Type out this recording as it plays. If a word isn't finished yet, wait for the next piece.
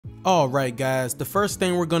Alright guys, the first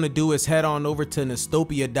thing we're going to do is head on over to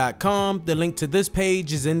Nestopia.com. The link to this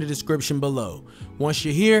page is in the description below. Once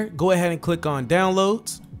you're here, go ahead and click on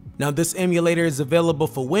downloads. Now this emulator is available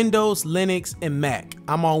for Windows, Linux, and Mac.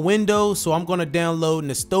 I'm on Windows, so I'm going to download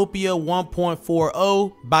Nestopia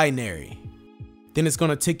 1.40 binary. Then it's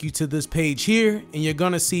going to take you to this page here, and you're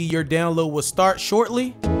going to see your download will start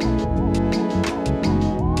shortly.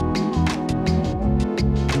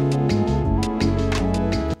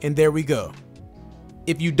 And there we go.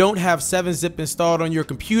 If you don't have 7-zip installed on your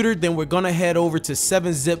computer, then we're gonna head over to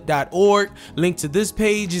 7zip.org. Link to this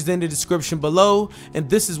page is in the description below, and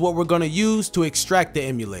this is what we're gonna use to extract the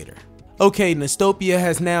emulator. Okay, Nestopia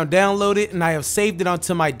has now downloaded and I have saved it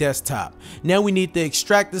onto my desktop. Now we need to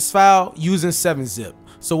extract this file using 7-zip.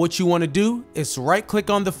 So what you wanna do is right click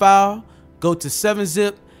on the file, go to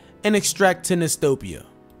 7-zip, and extract to Nestopia.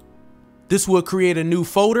 This will create a new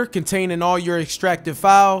folder containing all your extracted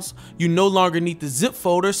files. You no longer need the zip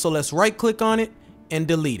folder, so let's right click on it and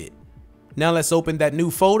delete it. Now let's open that new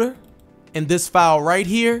folder, and this file right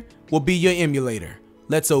here will be your emulator.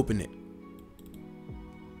 Let's open it.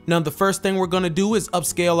 Now the first thing we're going to do is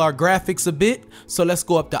upscale our graphics a bit, so let's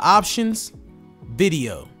go up to options,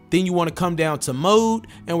 video. Then you want to come down to mode,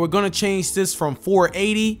 and we're going to change this from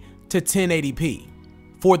 480 to 1080p.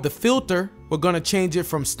 For the filter, we're going to change it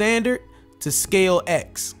from standard to scale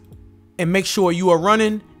X, and make sure you are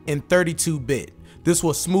running in 32-bit. This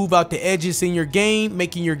will smooth out the edges in your game,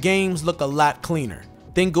 making your games look a lot cleaner.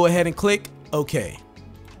 Then go ahead and click OK.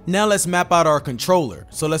 Now let's map out our controller.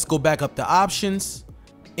 So let's go back up to options,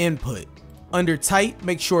 input. Under type,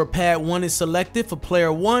 make sure pad 1 is selected for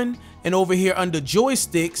player 1, and over here under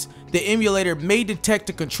joysticks, the emulator may detect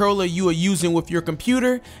the controller you are using with your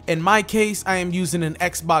computer. In my case, I am using an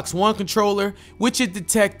Xbox One controller, which is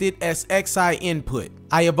detected as XI input.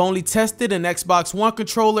 I have only tested an Xbox One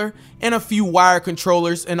controller and a few wire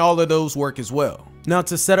controllers, and all of those work as well. Now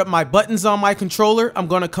to set up my buttons on my controller, I'm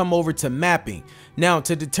going to come over to mapping. Now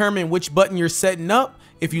to determine which button you're setting up,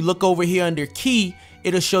 if you look over here under key,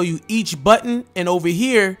 it'll show you each button, and over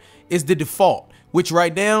here is the default, which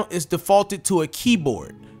right now is defaulted to a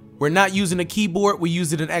keyboard. We're not using a keyboard, we're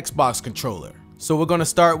using an Xbox controller. So we're gonna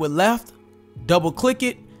start with left, double click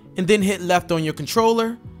it, and then hit left on your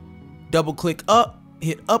controller, double click up,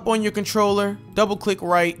 hit up on your controller, double click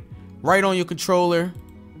right, right on your controller,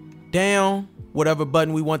 down, whatever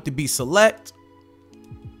button we want to be select,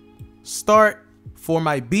 start. For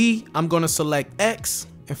my B, I'm gonna select X,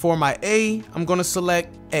 and for my A, I'm gonna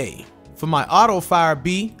select A. For my auto fire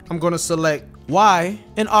B, I'm gonna select Y,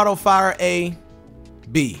 and auto fire A,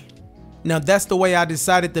 B. Now that's the way I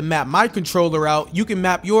decided to map my controller out. You can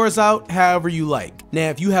map yours out however you like.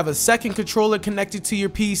 Now if you have a second controller connected to your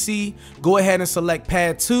PC, go ahead and select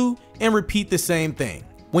pad 2 and repeat the same thing.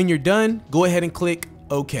 When you're done, go ahead and click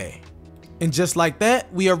OK. And just like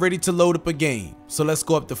that, we are ready to load up a game. So let's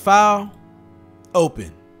go up to File,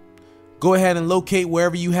 Open. Go ahead and locate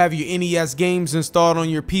wherever you have your NES games installed on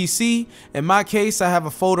your PC. In my case, I have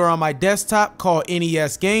a folder on my desktop called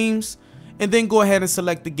NES Games. And then go ahead and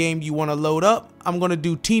select the game you want to load up. I'm going to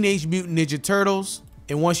do Teenage Mutant Ninja Turtles.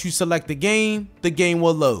 And once you select the game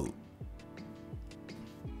will load.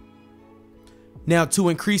 Now to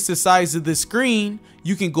increase the size of the screen,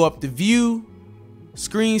 you can go up to View,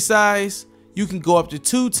 Screen Size. You can go up to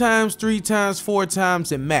 2 times, 3 times, 4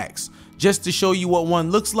 times, and Max. Just to show you what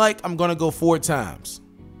one looks like, I'm going to go 4 times.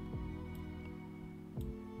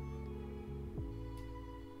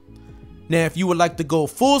 Now if you would like to go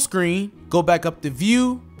full screen, go back up to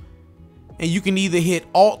View, and you can either hit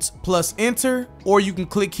Alt plus Enter, or you can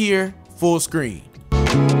click here, full screen.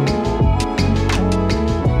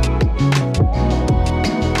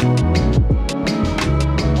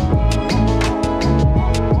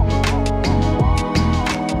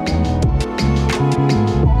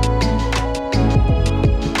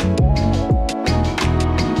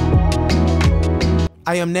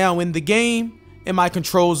 I am now in the game, and my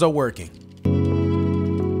controls are working.